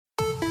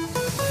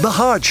The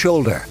Hard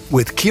Shoulder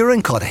with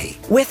Kieran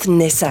Cuddihy with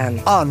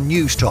Nissan on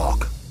News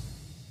Talk.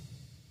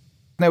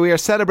 Now, we are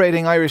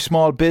celebrating Irish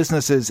small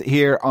businesses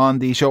here on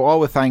the show, all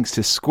with thanks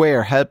to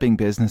Square, helping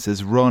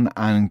businesses run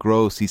and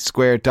grow. See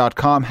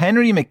square.com.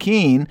 Henry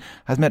McKean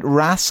has met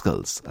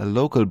Rascals, a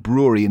local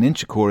brewery in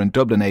Inchicore in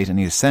Dublin 8, and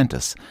he has sent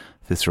us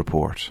this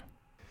report.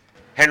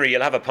 Henry,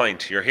 you'll have a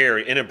pint. You're here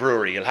in a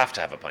brewery, you'll have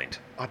to have a pint.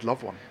 I'd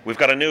love one. We've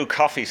got a new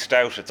coffee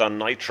stout, it's on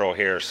nitro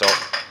here, so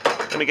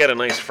let me get a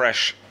nice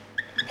fresh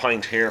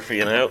pint here for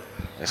you now.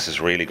 This is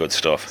really good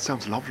stuff.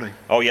 Sounds lovely.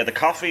 Oh yeah, the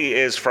coffee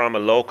is from a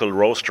local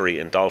roastery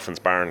in Dolphin's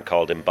Barn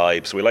called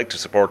Imbibe, so we like to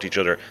support each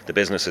other, the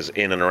businesses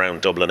in and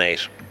around Dublin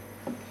 8.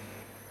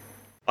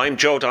 I'm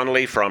Joe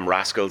Donnelly from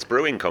Rascals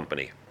Brewing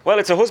Company. Well,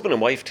 it's a husband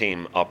and wife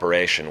team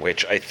operation,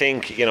 which I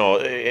think, you know,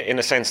 in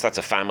a sense that's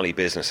a family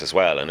business as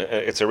well. And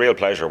it's a real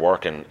pleasure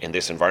working in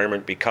this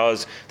environment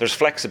because there's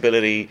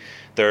flexibility,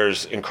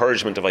 there's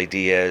encouragement of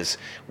ideas.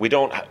 We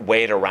don't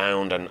wait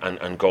around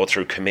and go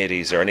through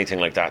committees or anything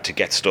like that to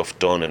get stuff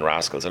done in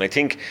Rascals. And I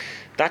think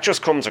that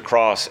just comes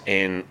across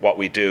in what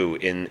we do,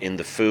 in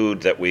the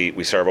food that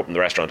we serve up in the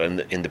restaurant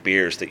and in the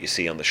beers that you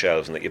see on the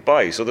shelves and that you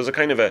buy. So there's a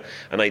kind of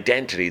an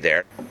identity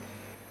there.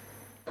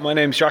 My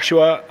name's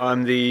Joshua.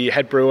 I'm the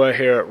head brewer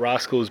here at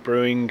Rascals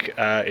Brewing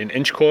in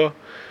Inchicore.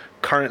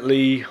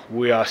 Currently,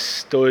 we are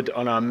stood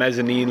on our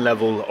mezzanine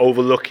level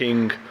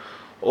overlooking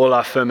all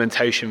our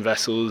fermentation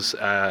vessels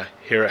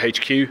here at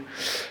HQ.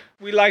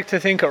 We like to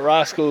think at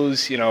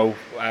Rascals, you know,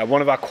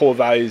 one of our core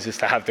values is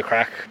to have the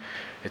crack.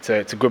 It's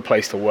a good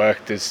place to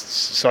work. There's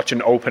such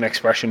an open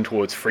expression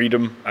towards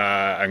freedom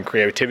and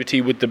creativity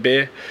with the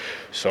beer.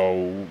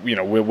 So, you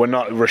know, we're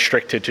not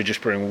restricted to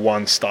just brewing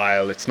one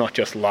style. It's not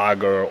just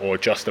lager or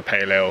just a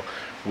pale ale.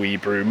 We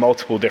brew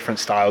multiple different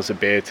styles of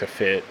beer to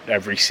fit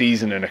every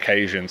season and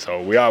occasion.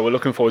 So we're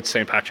looking forward to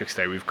St. Patrick's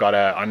Day. We've got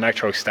our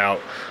Nitro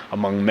Stout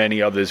among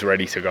many others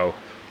ready to go.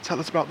 Tell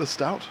us about the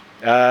stout.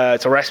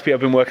 It's a recipe I've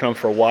been working on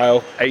for a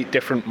while. 8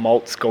 different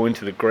malts go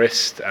into the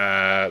grist,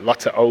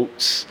 lots of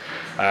oats,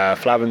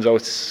 Flavin's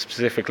oats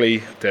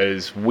specifically.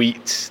 There's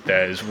wheat,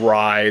 there's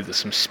rye, there's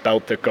some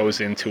spelt that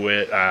goes into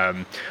it,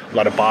 a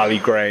lot of barley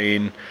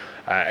grain,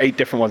 8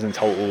 different ones in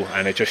total,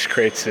 and it just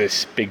creates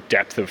this big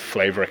depth of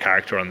flavour and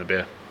character on the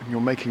beer.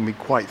 You're making me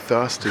quite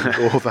thirsty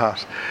with all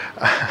that.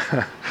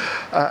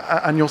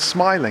 And you're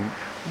smiling.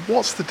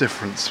 What's the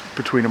difference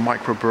between a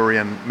microbrewery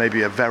and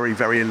maybe a very,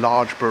 very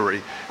large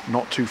brewery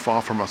not too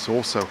far from us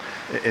also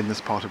in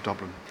this part of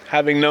Dublin?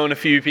 Having known a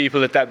few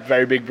people at that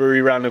very big brewery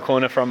around the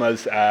corner from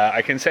us,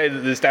 I can say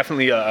that there's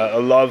definitely a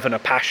love and a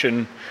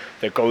passion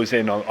that goes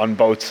in on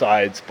both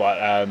sides.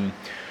 But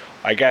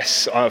I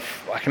guess I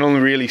can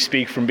only really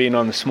speak from being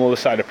on the smaller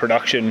side of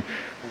production.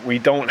 We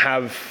don't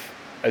have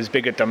as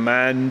big a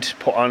demand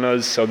put on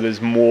us, so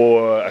there's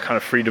more a kind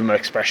of freedom of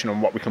expression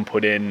on what we can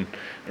put in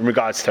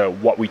regards to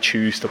what we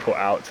choose to put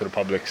out to the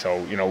public.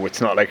 So, you know,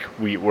 it's not like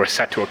we're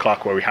set to a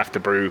clock where we have to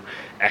brew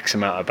X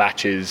amount of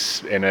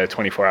batches in a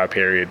 24-hour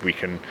period. We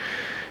can,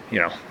 you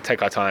know,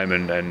 take our time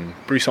and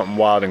brew something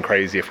wild and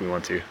crazy if we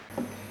want to.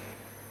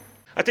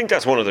 I think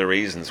that's one of the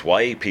reasons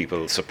why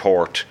people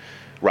support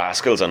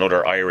Rascals and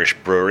other Irish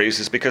breweries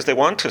is because they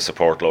want to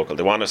support local.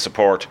 They want to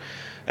support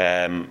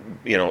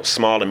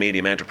small and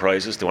medium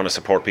enterprises. They want to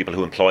support people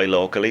who employ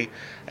locally.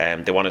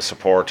 They want to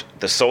support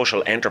the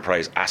social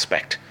enterprise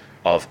aspect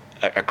of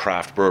a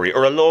craft brewery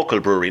or a local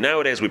brewery.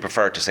 Nowadays we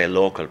prefer to say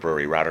local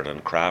brewery rather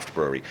than craft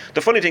brewery.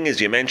 The funny thing is,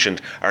 you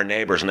mentioned our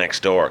neighbours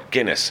next door,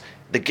 Guinness,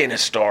 the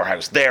Guinness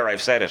Storehouse. There,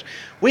 I've said it.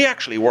 We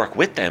actually work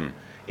with them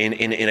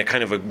in a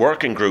kind of a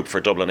working group for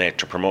Dublin 8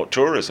 to promote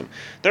tourism.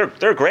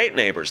 They're great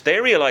neighbours.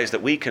 They realise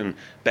that we can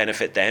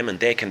benefit them and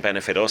they can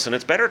benefit us, and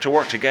it's better to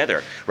work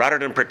together rather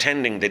than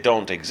pretending they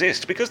don't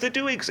exist, because they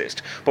do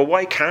exist. But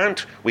why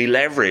can't we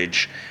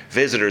leverage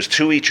visitors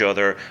to each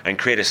other and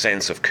create a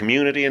sense of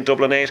community in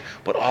Dublin 8,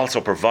 but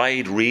also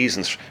provide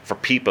reasons for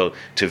people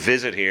to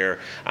visit here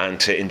and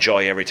to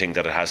enjoy everything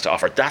that it has to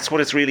offer? That's what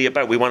it's really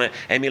about. We want to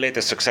emulate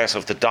the success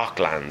of the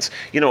Docklands,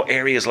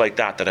 areas like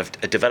that have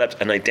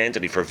developed an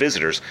identity for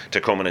visitors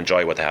to come and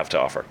enjoy what they have to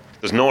offer.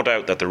 There's no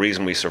doubt that the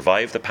reason we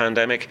survived the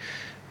pandemic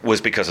was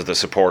because of the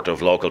support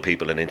of local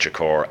people in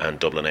Inchicore and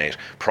Dublin 8.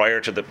 Prior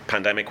to the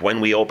pandemic,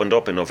 when we opened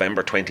up in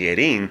November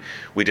 2018,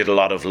 we did a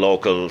lot of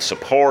local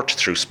support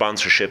through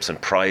sponsorships and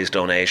prize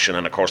donation,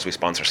 and of course we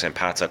sponsor St.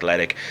 Pat's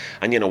Athletic,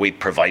 and we'd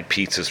provide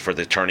pizzas for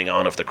the turning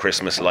on of the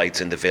Christmas lights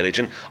in the village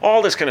and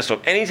all this kind of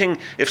stuff. Anything,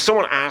 if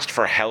someone asked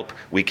for help,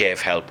 we gave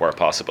help where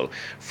possible.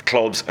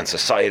 Clubs and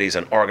societies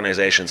and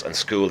organisations and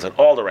schools and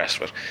all the rest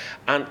of it.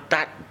 And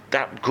that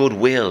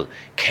goodwill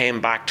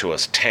came back to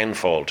us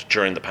tenfold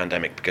during the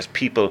pandemic because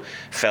people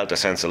felt a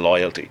sense of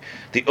loyalty.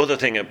 The other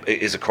thing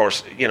is, of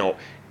course,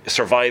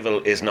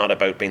 survival is not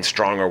about being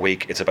strong or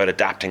weak, it's about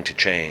adapting to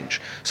change.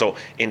 So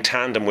in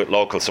tandem with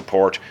local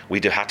support, we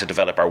had to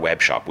develop our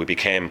web shop. We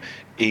became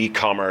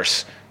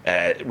e-commerce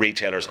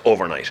retailers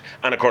overnight.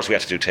 And of course we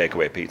had to do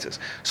takeaway pizzas.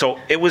 So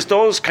it was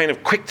those kind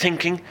of quick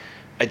thinking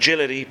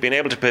agility, being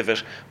able to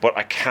pivot, but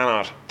I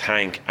cannot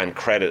thank and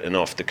credit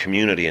enough the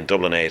community in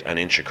Dublin 8 and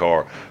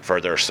Inchicore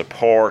for their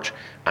support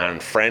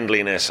and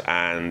friendliness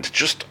and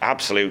just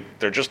absolute,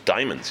 they're just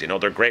diamonds,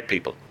 they're great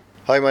people.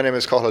 Hi, my name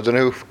is Cathal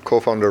O'Donoghue,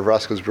 co-founder of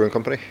Rascals Brewing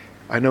Company.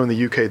 I know in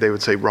the UK they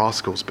would say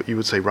Rascals, but you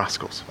would say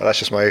Rascals. Well, that's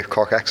just my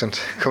Cork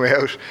accent coming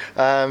out.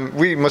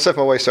 Myself and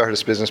my wife started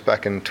this business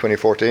back in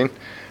 2014.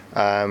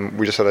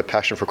 We just had a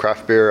passion for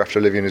craft beer after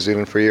living in New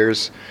Zealand for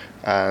years.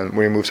 And when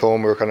we moved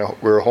home, we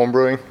were home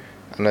brewing,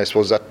 and I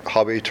suppose that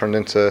hobby turned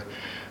into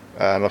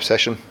an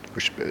obsession,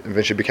 which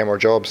eventually became our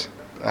jobs.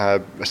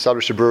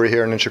 Established a brewery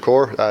here in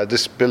Inchicore.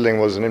 This building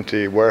was an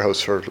empty warehouse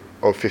for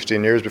about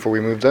 15 years before we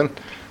moved in.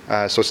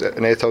 So it's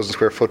an 8,000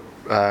 square foot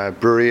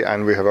brewery,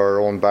 and we have our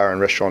own bar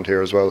and restaurant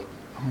here as well.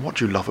 And what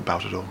do you love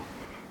about it all?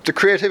 The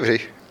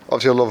creativity.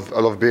 Obviously, I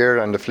love beer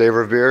and the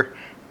flavour of beer,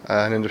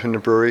 an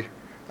independent brewery,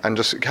 and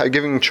just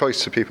giving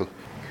choice to people.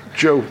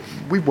 Joe,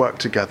 we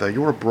worked together.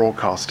 You're a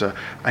broadcaster,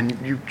 and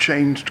you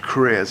changed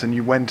careers and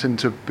you went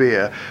into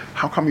beer.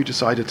 How come you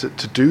decided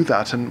to do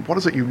that, and what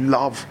is it you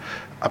love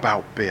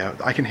about beer?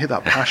 I can hear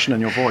that passion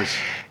in your voice.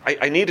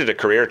 I needed a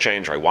career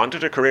change. I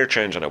wanted a career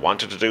change, and I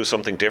wanted to do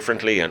something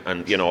differently. And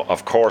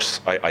of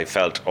course, I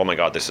felt, oh my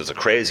God, this is a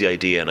crazy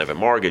idea, and I have a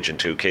mortgage and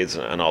 2 kids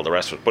and all the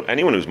rest of it. But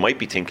anyone who might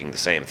be thinking the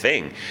same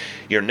thing,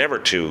 you're never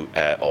too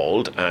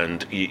old,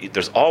 and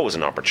there's always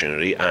an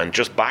opportunity, and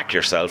just back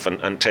yourself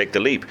and take the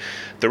leap.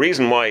 The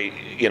reason why,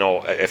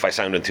 if I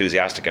sound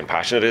enthusiastic and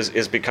passionate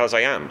is because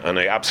I am, and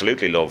I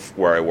absolutely love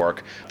where I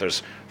work.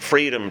 There's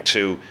freedom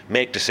to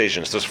make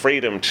decisions. There's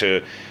freedom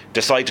to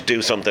decide to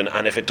do something,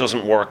 and if it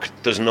doesn't work,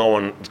 there's no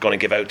one going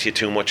to give out to you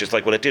too much. It's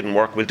like, well, it didn't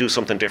work, we'll do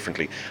something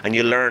differently. And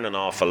you learn an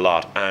awful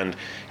lot. And,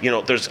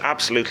 there's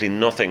absolutely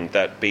nothing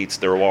that beats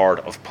the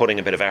reward of putting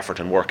a bit of effort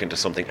and work into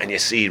something, and you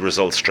see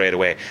results straight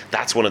away.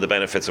 That's one of the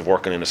benefits of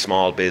working in a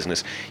small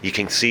business. You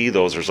can see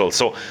those results.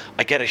 So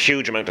I get a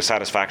huge amount of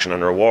satisfaction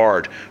and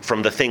reward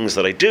from the things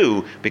that I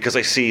do because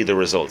I see the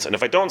results. And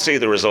if I don't see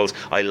the results,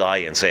 I lie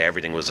and say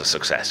everything was a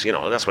success.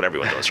 That's what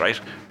everyone does, right?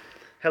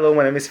 Hello,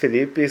 my name is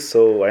Felipe,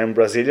 so I'm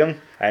Brazilian.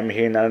 I'm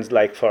here in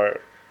Ireland for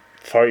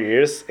 4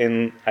 years,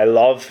 and I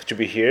love to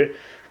be here.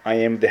 I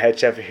am the head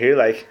chef here.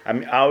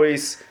 I'm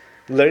always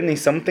learning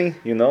something,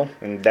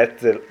 and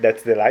that's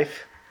the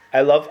life. I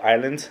love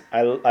Ireland.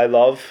 I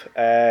love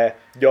the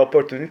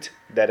opportunity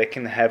that I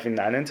can have in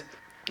Ireland.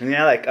 And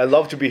I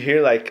love to be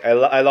here.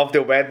 I love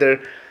the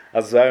weather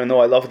as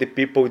well. I love the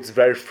people. It's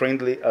very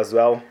friendly as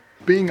well.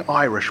 Being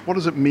Irish, what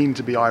does it mean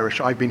to be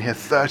Irish? I've been here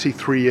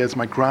 33 years.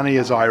 My granny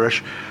is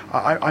Irish.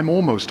 I'm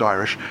almost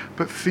Irish.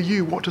 But for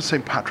you, what does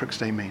St. Patrick's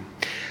Day mean?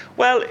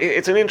 Well,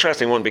 it's an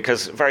interesting one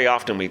because very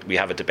often we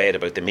have a debate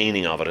about the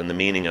meaning of it and the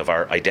meaning of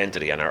our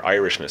identity and our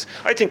Irishness.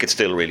 I think it's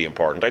still really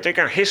important. I think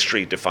our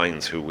history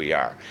defines who we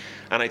are.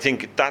 And I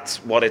think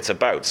that's what it's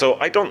about. So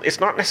it's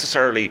not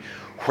necessarily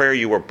where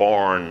you were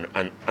born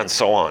and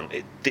so on.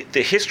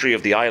 The history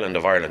of the island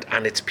of Ireland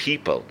and its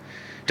people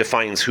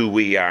defines who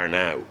we are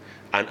now.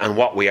 And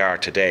what we are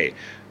today.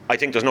 I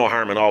think there's no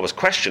harm in always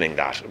questioning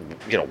that.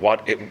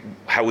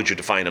 How would you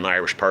define an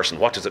Irish person?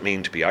 What does it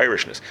mean to be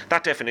Irishness?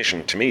 That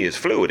definition to me is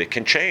fluid. It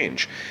can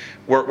change.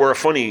 We're a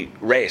funny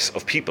race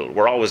of people.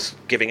 We're always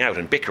giving out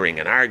and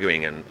bickering and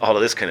arguing and all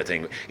of this kind of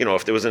thing.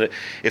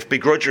 If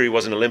begrudgery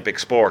was an Olympic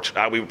sport,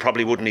 we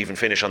probably wouldn't even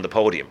finish on the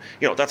podium.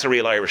 That's a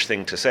real Irish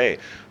thing to say.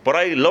 But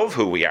I love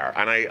who we are,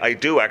 and I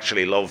do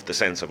actually love the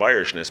sense of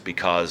Irishness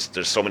because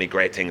there's so many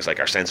great things like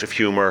our sense of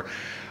humour,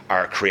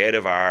 our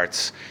creative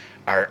arts,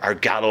 our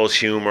gallows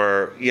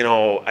humour,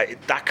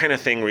 that kind of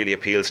thing really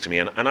appeals to me,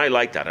 and I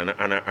like that, and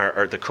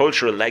our the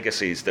cultural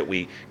legacies that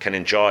we can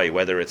enjoy,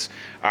 whether it's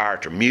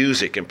art or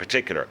music in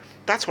particular,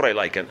 that's what I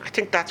like, and I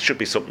think that should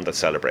be something that's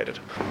celebrated.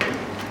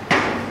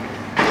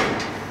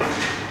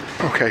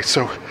 Okay,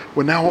 so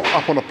we're now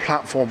up on a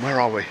platform. Where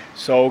are we?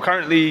 So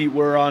currently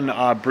we're on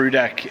our brew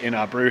deck in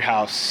our brew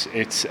house.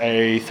 It's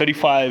a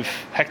 35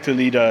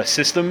 hectolitre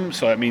system,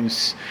 so that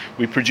means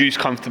we produce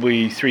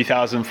comfortably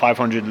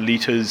 3,500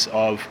 litres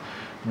of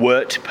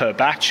wort per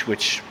batch,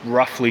 which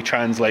roughly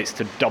translates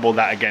to double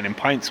that again in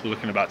pints. We're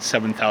looking at about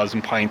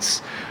 7,000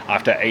 pints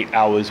after 8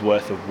 hours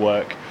worth of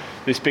work.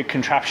 This big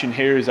contraption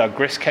here is our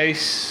grist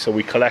case, so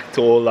we collect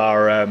all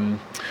our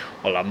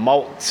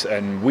malt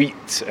and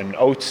wheat and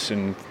oats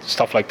and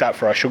stuff like that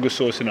for our sugar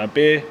sauce and our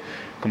beer.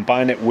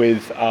 Combine it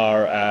with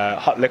our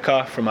hot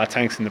liquor from our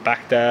tanks in the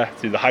back there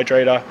through the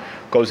hydrator,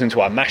 goes into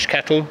our mash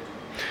kettle,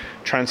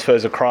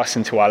 transfers across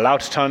into our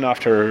loud tun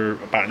after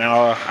about an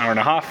hour and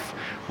a half.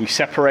 We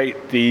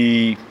separate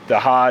the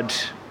hard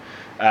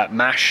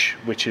mash,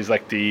 which is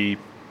like the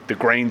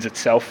grains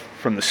itself,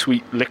 from the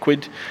sweet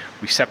liquid.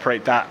 We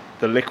separate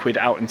the liquid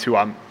out into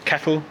our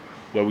kettle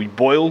where we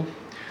boil.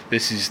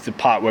 This is the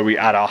part where we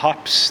add our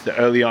hops. The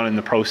early on in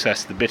the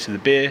process, the bitter the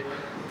beer.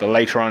 The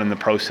later on in the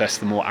process,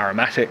 the more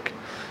aromatic.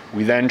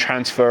 We then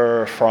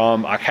transfer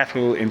from our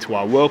kettle into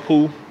our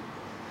whirlpool.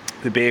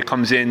 The beer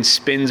comes in,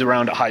 spins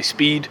around at high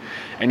speed.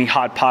 Any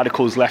hard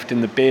particles left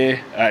in the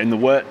beer, in the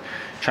wort,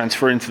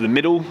 transfer into the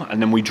middle,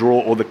 and then we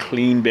draw all the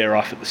clean beer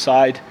off at the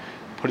side.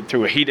 put it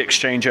through a heat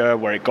exchanger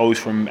where it goes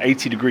from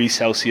 80 degrees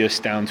Celsius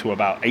down to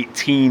about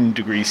 18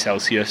 degrees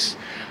Celsius.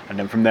 And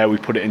then from there, we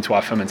put it into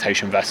our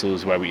fermentation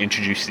vessels where we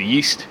introduce the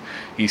yeast.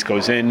 Yeast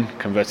goes in,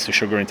 converts the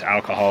sugar into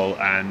alcohol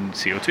and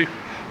CO2.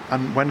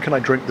 And when can I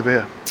drink the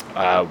beer?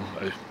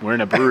 We're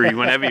in a brewery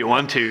whenever you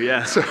want to,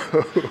 yeah. So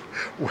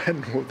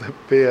when will the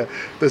beer,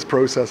 this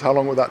process, how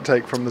long will that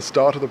take from the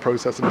start of the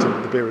process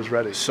until the beer is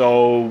ready?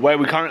 So where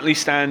we currently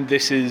stand,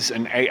 this is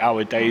an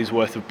 8-hour day's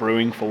worth of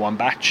brewing for one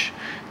batch.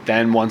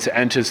 Then once it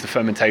enters the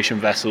fermentation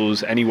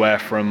vessels, anywhere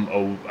from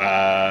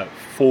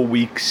 4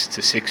 weeks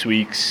to 6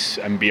 weeks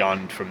and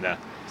beyond from there.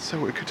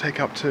 So it could take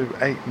up to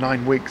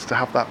 8-9 weeks to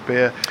have that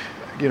beer,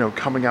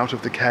 coming out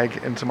of the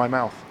keg into my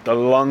mouth. The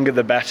longer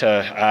the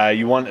better.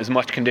 You want as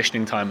much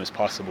conditioning time as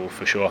possible,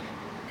 for sure.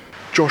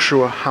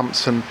 Joshua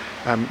Hampson,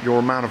 you're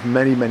a man of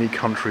many, many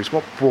countries.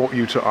 What brought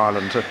you to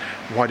Ireland?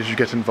 Why did you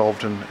get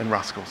involved in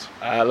Rascals?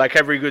 Like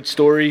every good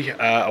story,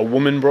 a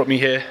woman brought me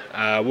here.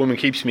 A woman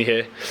keeps me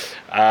here.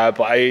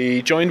 But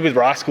I joined with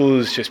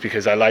Rascals just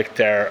because I liked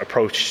their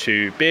approach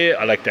to beer.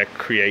 I liked their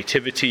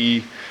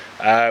creativity.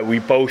 We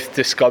both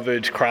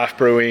discovered craft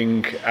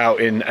brewing out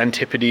in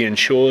Antipodes and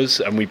Shores,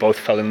 and we both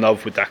fell in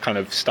love with that kind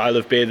of style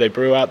of beer they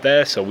brew out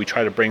there. So we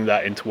try to bring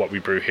that into what we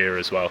brew here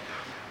as well.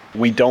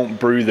 We don't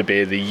brew the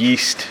beer. The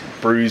yeast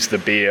brews the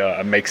beer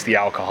and makes the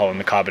alcohol and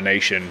the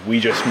carbonation.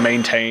 We just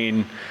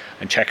maintain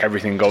and check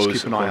everything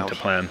goes according to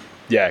plan.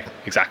 Yeah,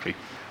 exactly.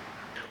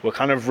 We're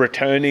kind of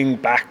returning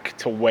back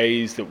to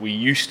ways that we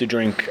used to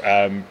drink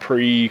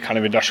pre kind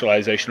of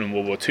industrialization in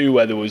World War II,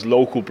 where there was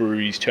local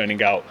breweries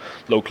churning out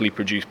locally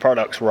produced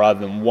products rather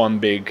than one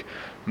big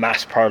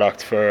mass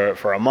product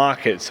for a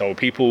market. So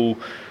people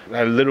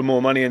had a little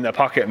more money in their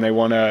pocket and they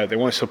want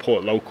to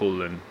support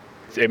local, and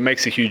it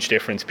makes a huge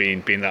difference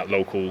being that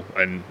local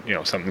and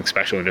something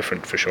special and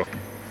different for sure.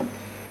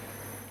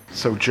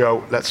 So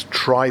Joe, let's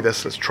try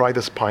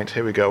this pint.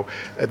 Here we go.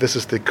 This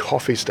is the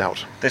coffee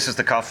stout. This is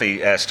the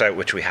coffee stout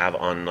which we have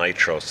on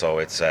nitro, so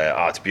it's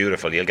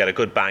beautiful. You'll get a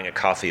good bang of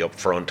coffee up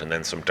front and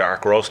then some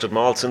dark roasted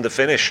malts in the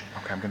finish.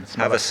 Okay, I'm going to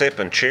smell Have a sip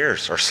and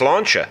cheers, or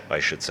sláinte, I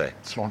should say.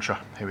 Sláinte,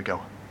 here we go.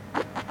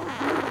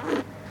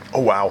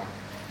 Oh wow,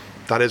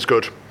 that is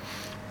good.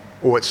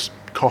 Oh, it's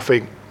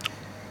coffee,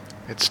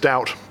 it's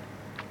stout,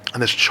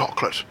 and there's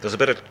chocolate. There's a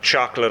bit of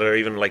chocolate or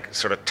even like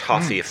sort of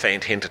toffee, a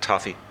faint hint of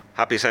toffee.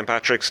 Happy St.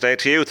 Patrick's Day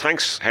to you.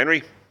 Thanks,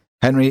 Henry.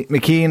 Henry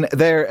McKean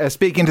there,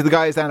 speaking to the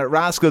guys down at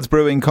Rascals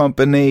Brewing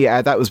Company.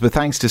 That was with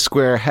thanks to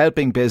Square,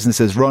 helping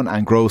businesses run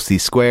and grow. See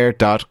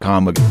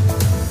square.com.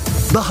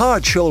 The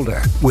Hard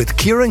Shoulder with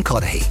Kieran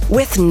Cuddihy.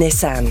 With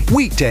Nissan.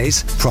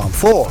 Weekdays from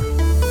 4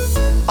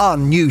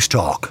 on News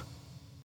Talk.